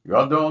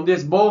 you're doing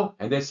this ball,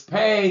 and there's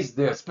space,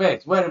 there's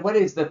space. Where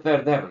is the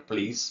third heaven,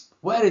 please?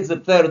 Where is the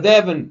third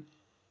heaven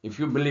if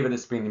you believe in the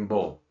spinning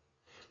ball?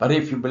 But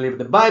if you believe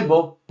the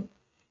Bible,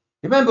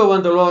 remember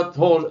when the Lord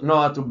told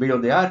Noah to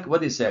build the ark?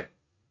 What he said?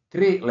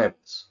 3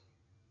 levels.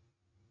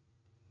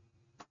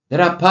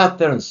 There are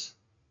patterns.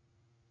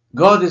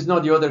 God is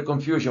not the other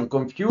confusion.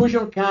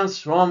 Confusion comes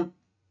from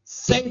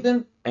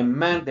Satan and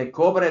man that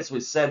cooperates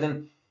with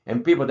Satan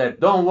and people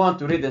that don't want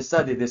to read and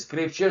study the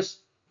scriptures.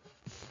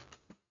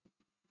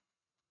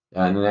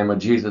 In the name of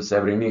Jesus,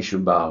 every knee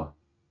should bow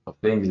of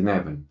things in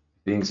heaven,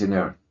 things in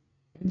earth,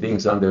 and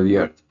things under the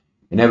earth.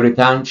 And every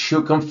tongue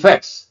should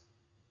confess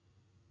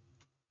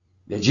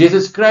that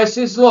Jesus Christ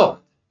is Lord.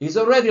 He's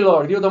already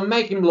Lord. You don't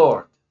make him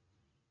Lord.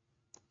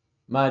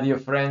 My dear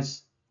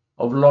friends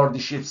of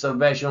Lordship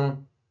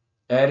Salvation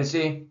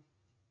heresy.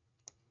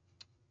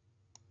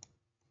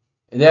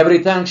 And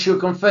every tongue should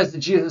confess that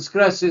Jesus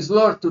Christ is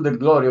Lord to the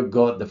glory of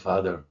God the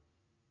Father.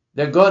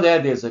 The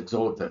Godhead is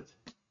exalted.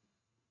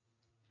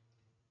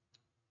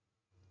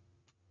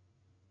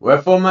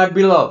 Wherefore, my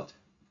beloved,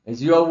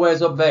 as you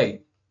always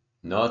obey,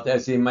 not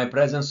as in my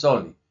presence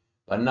only,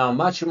 but now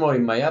much more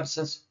in my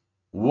absence,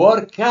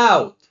 work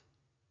out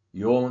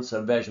your own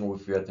salvation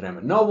with fear and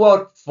trembling. No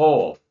work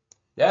for.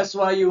 That's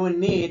why you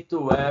need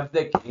to have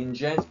the King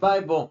James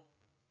Bible.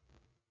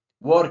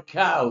 Work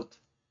out.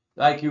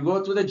 Like you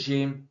go to the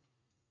gym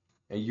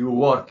and you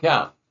work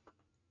out.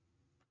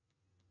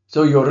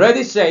 So you're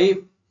already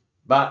saved,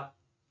 but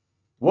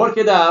work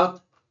it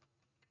out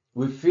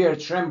with fear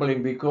and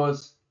trembling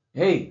because,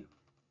 hey,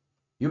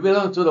 you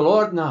belong to the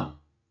Lord now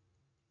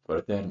for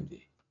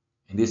eternity.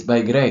 And it's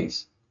by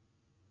grace.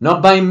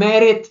 Not by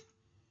merit,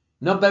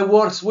 not by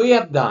works we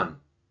have done.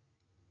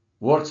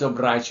 Works of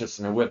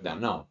righteousness we have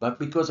done. No, but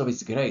because of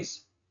his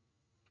grace.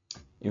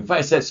 In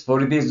fact, it says,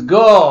 for it is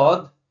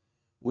God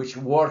which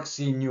works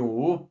in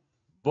you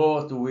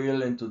both to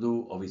will and to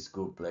do of his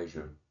good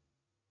pleasure.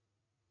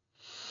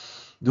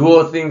 Do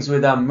all things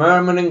without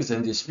murmurings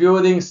and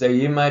disputings, that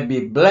ye might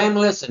be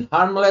blameless and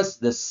harmless,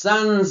 the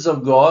sons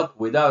of God,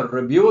 without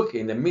rebuke,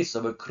 in the midst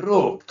of a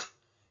crooked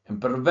and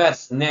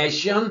perverse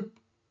nation,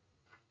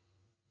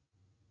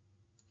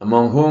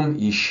 among whom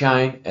ye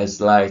shine as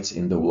lights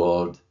in the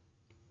world,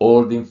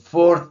 holding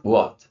forth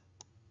what?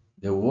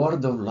 The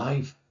word of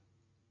life.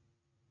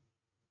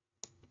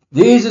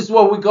 This is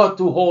what we got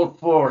to hold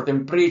forth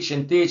and preach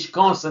and teach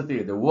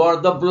constantly, the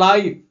word of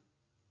life,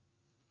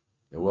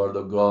 the word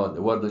of God,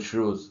 the word of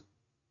truth.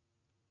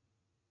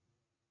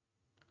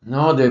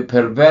 No, the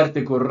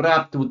perverted,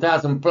 corrupt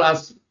 2000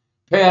 plus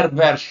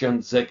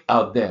perversions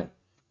out there,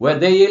 where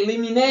they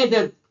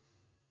eliminated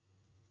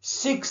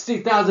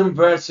 60,000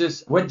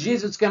 verses, where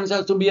Jesus comes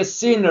out to be a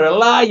sinner, a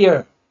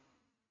liar.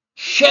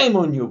 Shame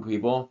on you,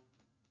 people.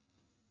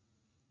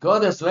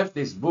 God has left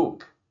this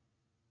book.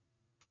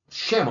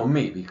 Shame on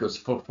me, because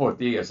for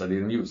 40 years I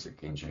didn't use the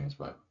King James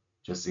Bible,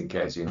 just in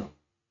case, you know.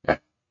 Yeah,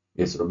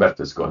 yes,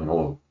 Roberto is going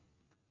all.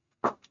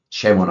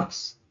 Shame on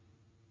us.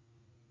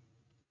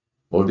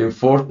 Holding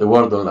forth the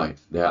word of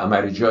life. I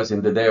might rejoice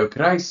in the day of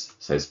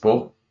Christ, says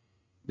Paul,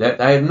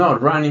 that I have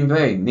not run in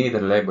vain,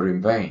 neither labor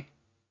in vain.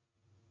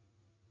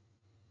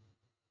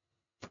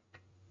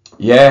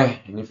 Yeah,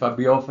 and if I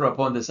be offered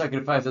upon the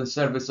sacrifice and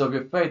service of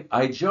your faith,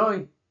 I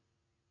joy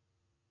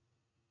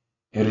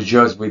and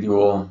rejoice with you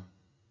all.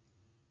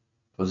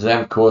 For the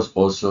same cause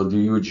also do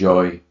you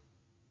joy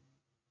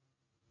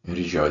and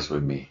rejoice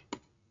with me.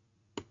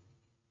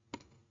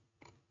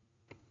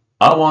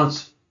 I want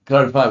to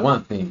clarify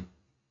one thing.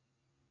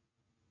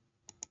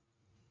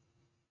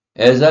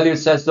 As earlier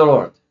says the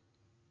Lord,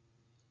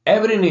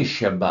 every knee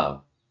shall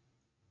bow,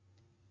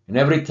 and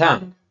every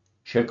tongue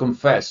shall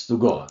confess to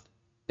God.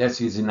 That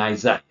is in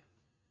Isaiah.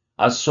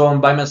 As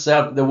sown by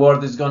myself, the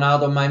word is gone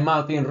out of my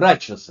mouth in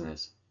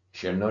righteousness,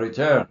 shall not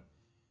return.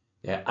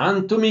 That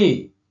unto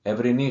me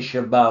every knee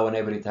shall bow, and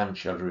every tongue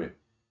shall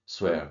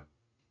swear.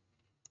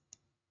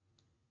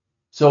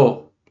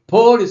 So,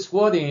 Paul is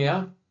quoting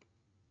here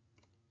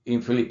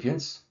in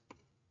Philippians,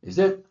 is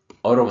it?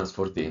 Or Romans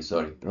 14,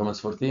 sorry, Romans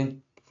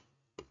 14.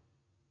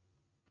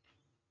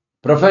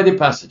 Prophetic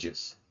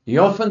passages. He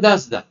often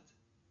does that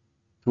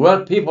to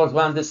help people to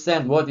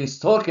understand what he's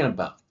talking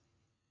about.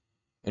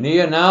 And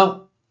here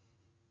now,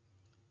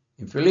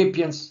 in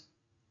Philippians,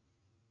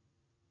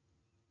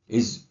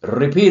 is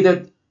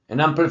repeated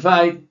and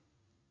amplified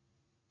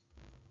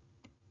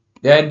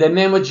that in the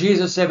name of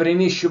Jesus every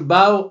knee should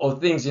bow of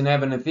things in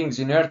heaven and things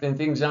in earth and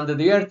things under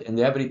the earth, and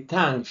every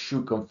tongue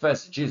should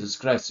confess Jesus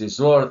Christ is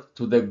Lord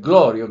to the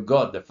glory of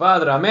God the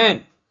Father.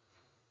 Amen.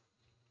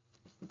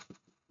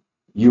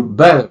 You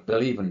better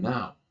believe it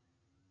now.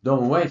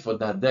 Don't wait for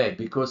that day,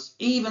 because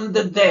even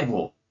the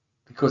devil,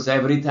 because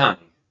every tongue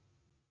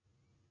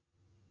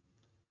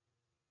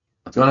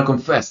is going to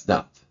confess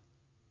that,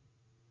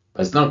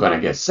 but it's not going to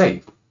get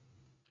saved.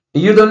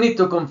 You don't need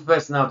to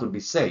confess now to be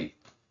saved.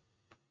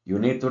 You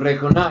need to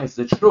recognize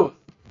the truth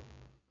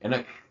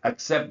and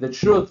accept the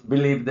truth,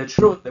 believe the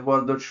truth, the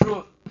word of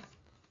truth.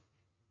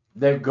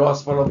 the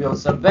gospel of your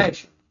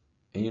salvation.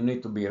 And you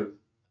need to be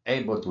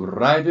able to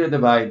rightly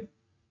divide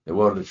the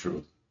word of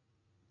truth.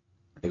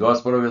 The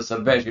gospel of your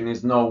salvation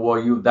is not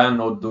what you've done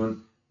or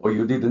done or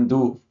you didn't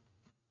do,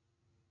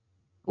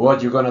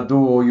 what you're gonna do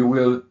or you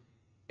will.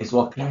 It's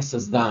what Christ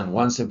has done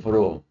once and for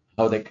all.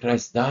 How that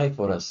Christ died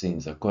for our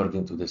sins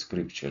according to the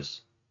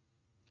scriptures.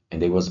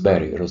 And he was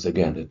buried, rose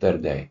again the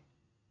third day,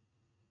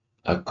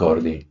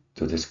 according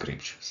to the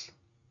scriptures.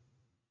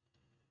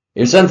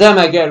 If sometimes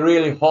I get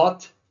really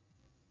hot,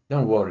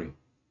 don't worry.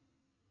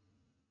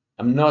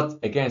 I'm not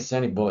against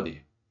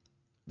anybody.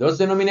 Those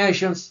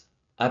denominations,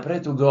 I pray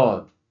to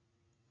God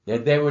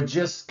that they would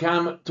just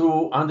come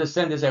to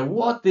understand and say,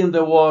 what in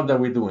the world are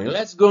we doing?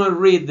 Let's go and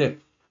read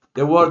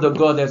the word of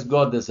God as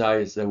God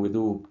desires that we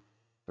do,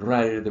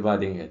 rightly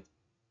dividing it.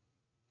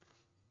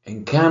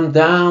 And come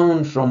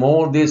down from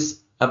all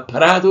this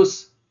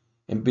apparatus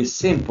and be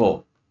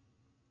simple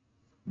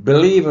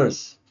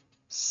believers,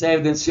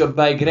 saved and sealed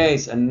by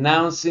grace,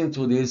 announcing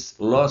to this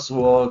lost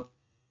world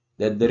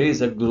that there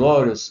is a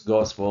glorious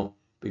gospel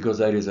because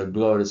there is a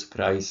glorious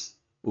Christ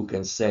who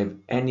can save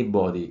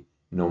anybody,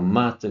 no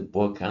matter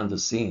what kind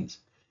of sins.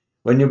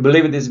 When you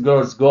believe in this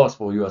glorious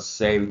gospel, you are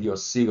saved, you are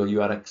sealed,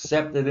 you are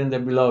accepted in the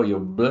beloved, you're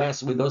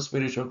blessed with those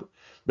spiritual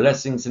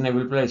blessings in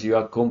every place. You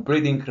are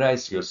complete in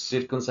Christ, you're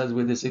circumcised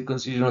with the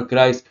circumcision of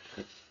Christ.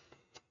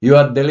 You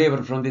are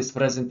delivered from this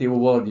present evil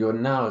world. You are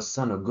now a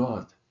son of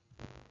God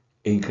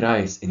in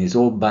Christ, and it's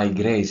all by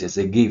grace as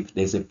a gift.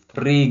 There's a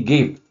free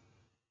gift.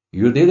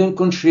 You didn't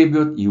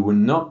contribute, you will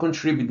not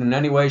contribute in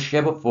any way,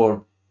 shape, or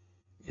form.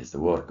 It's the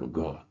work of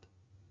God.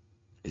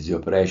 It's the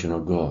operation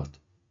of God.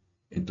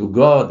 And to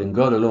God and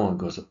God alone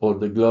goes all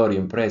the glory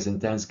and praise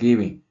and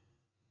thanksgiving.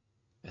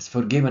 Has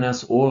forgiven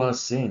us all our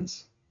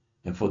sins.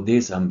 And for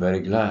this I'm very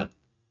glad.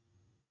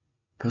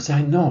 Because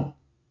I know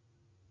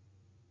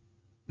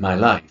my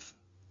life,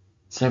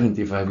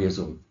 75 years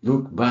old.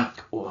 Look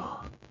back,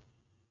 wow.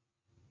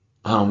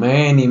 How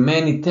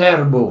many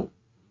terrible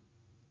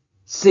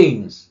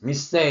sins,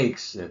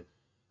 mistakes,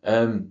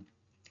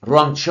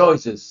 wrong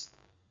choices.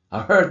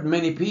 I hurt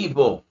many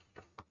people.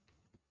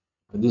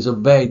 I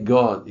disobeyed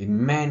God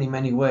in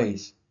many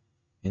ways.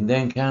 And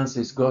then comes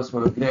this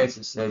gospel of grace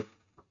and said,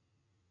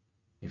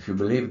 if you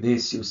believe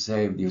this, you're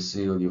saved, you're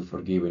sealed, you're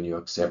forgiven, you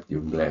accept, you're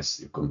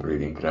blessed, you're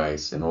complete in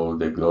Christ. And all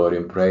the glory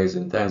and praise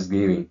and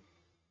thanksgiving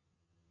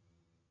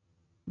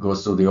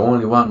goes to the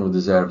only one who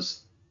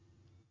deserves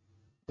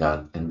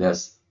that. And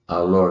that's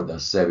our Lord, our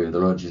Savior, the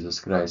Lord Jesus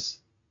Christ.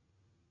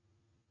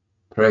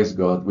 Praise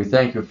God. We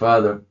thank you,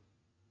 Father.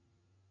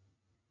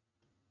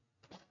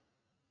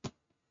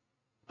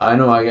 I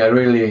know I get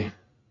really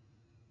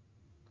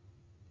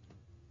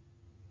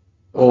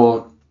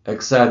all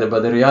excited,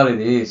 but the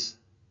reality is,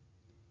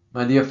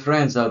 my dear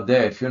friends out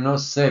there, if you're not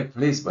saved,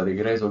 please, by the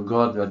grace of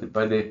God,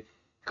 by the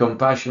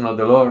compassion of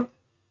the Lord,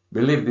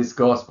 believe this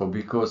gospel,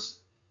 because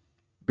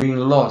being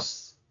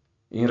lost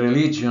in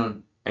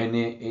religion, and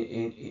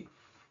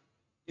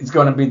it's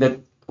going to be that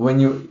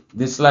when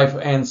this life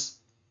ends,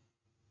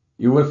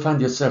 you will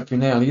find yourself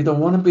in hell. You don't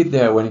want to be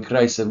there when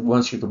Christ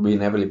wants you to be in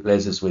heavenly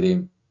places with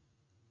Him.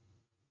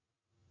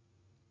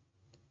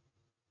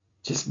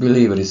 Just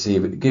believe,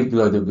 receive it, give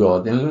glory to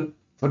God, and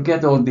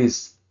forget all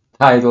these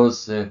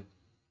titles and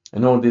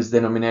all these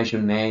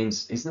denomination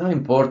names. It's not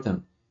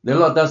important. The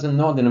Lord doesn't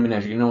know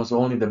denomination. He knows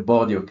only the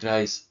body of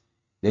Christ,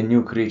 the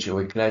new creature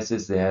where Christ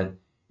is there,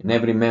 and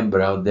every member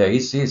out there. He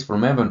sees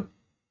from heaven.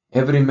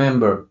 Every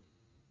member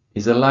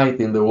is a light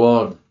in the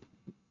world,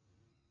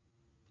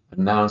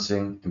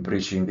 announcing and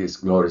preaching this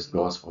glorious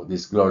gospel,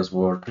 this glorious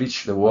word.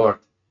 Preach the word.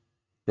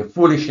 The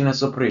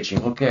foolishness of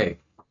preaching. Okay,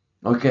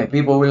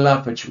 people will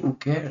laugh at you. Who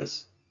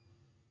cares?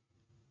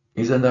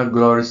 Isn't that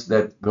glorious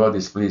that God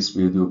is pleased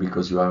with you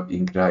because you are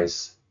in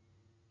Christ?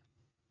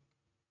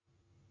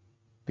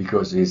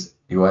 Because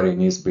you are in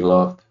His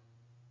beloved.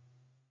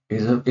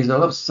 It's a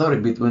love story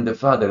between the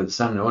Father, the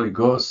Son, and the Holy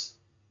Ghost.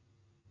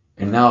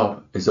 And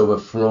now it's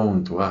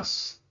overflown to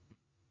us.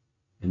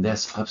 And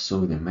that's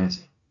absolutely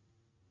amazing.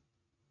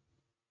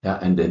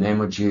 In the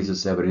name of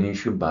Jesus, every knee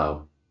should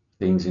bow,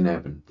 things in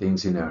heaven,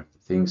 things in earth,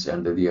 things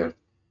under the earth.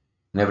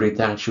 And every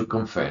tongue should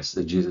confess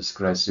that Jesus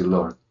Christ is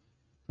Lord,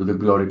 to the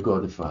glory of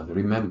God the Father.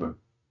 Remember,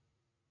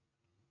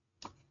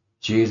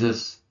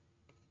 Jesus,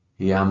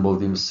 He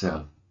humbled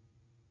Himself.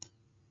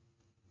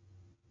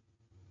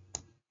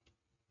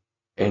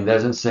 And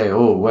doesn't say,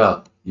 oh,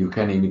 well, you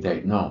can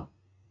imitate. No.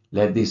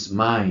 Let this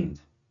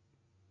mind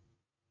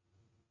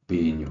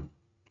be in you,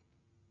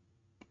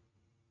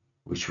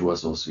 which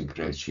was also in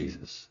Christ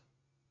Jesus.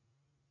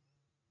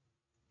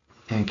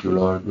 Thank you,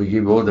 Lord. We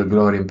give all the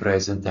glory and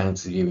praise and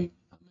thanksgiving.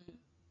 Amen.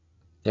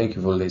 Thank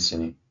you for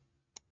listening.